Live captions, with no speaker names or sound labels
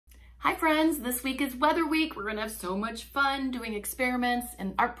Hi friends, this week is Weather Week. We're gonna have so much fun doing experiments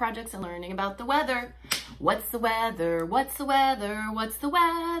and art projects and learning about the weather. What's the weather? What's the weather? What's the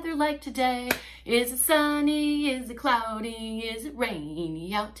weather like today? Is it sunny? Is it cloudy? Is it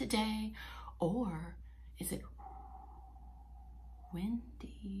rainy out today? Or is it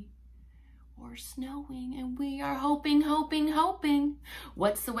windy or snowing? And we are hoping.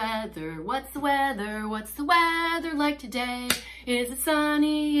 What's the weather? What's the weather? What's the weather like today? Is it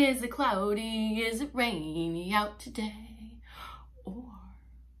sunny? Is it cloudy? Is it rainy out today? Or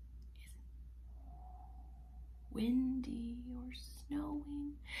is it windy or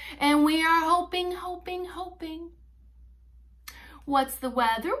snowing? And we are hoping. What's the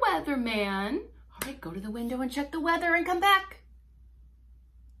weather, weatherman? All right, go to the window and check the weather and come back.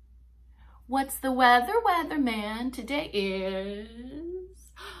 What's the weather, weatherman? Today is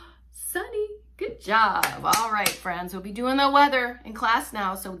sunny. Good job. All right, friends, we'll be doing the weather in class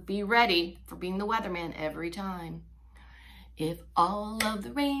now, so be ready for being the weatherman every time. If all of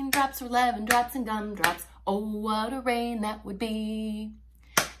the raindrops were lemon drops and gumdrops, oh, what a rain that would be.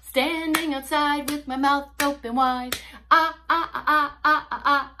 Standing outside with my mouth open wide,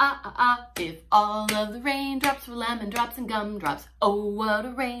 if all of the raindrops were lemon drops and gumdrops, oh, what a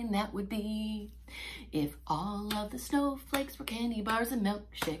rain that would be. If all of the snowflakes were candy bars and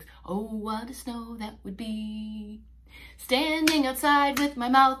milkshakes, oh, what a snow that would be. Standing outside with my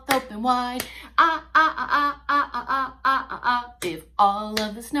mouth open wide, if all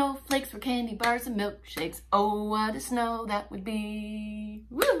of the snowflakes were candy bars and milkshakes, oh, what a snow that would be.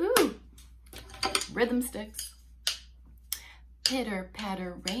 Woohoo! Rhythm sticks. Pitter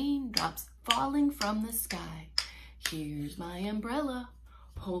patter raindrops falling from the sky. Here's my umbrella,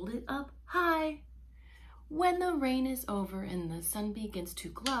 hold it up high. When the rain is over and the sun begins to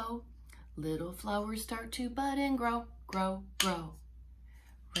glow, little flowers start to bud and grow.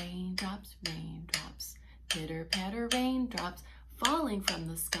 Raindrops, raindrops, pitter patter raindrops falling from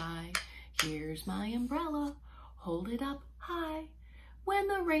the sky. Here's my umbrella, hold it up high. When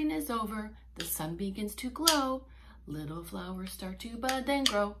the rain is over, the sun begins to glow. Little flowers start to bud and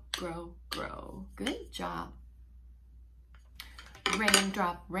grow. Good job.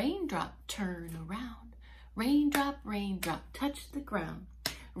 Raindrop, raindrop, turn around. Raindrop, raindrop, touch the ground.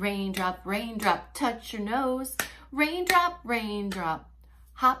 Raindrop, raindrop, touch your nose. Raindrop, raindrop,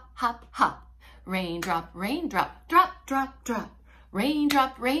 hop, hop, hop. Raindrop, raindrop, drop, drop, drop.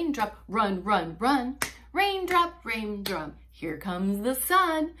 Raindrop, raindrop, run, run, run. Raindrop, raindrop, here comes the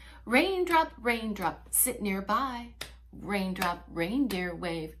sun. Raindrop, raindrop, sit nearby. Raindrop, reindeer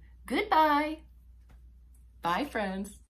wave, goodbye. Bye, friends.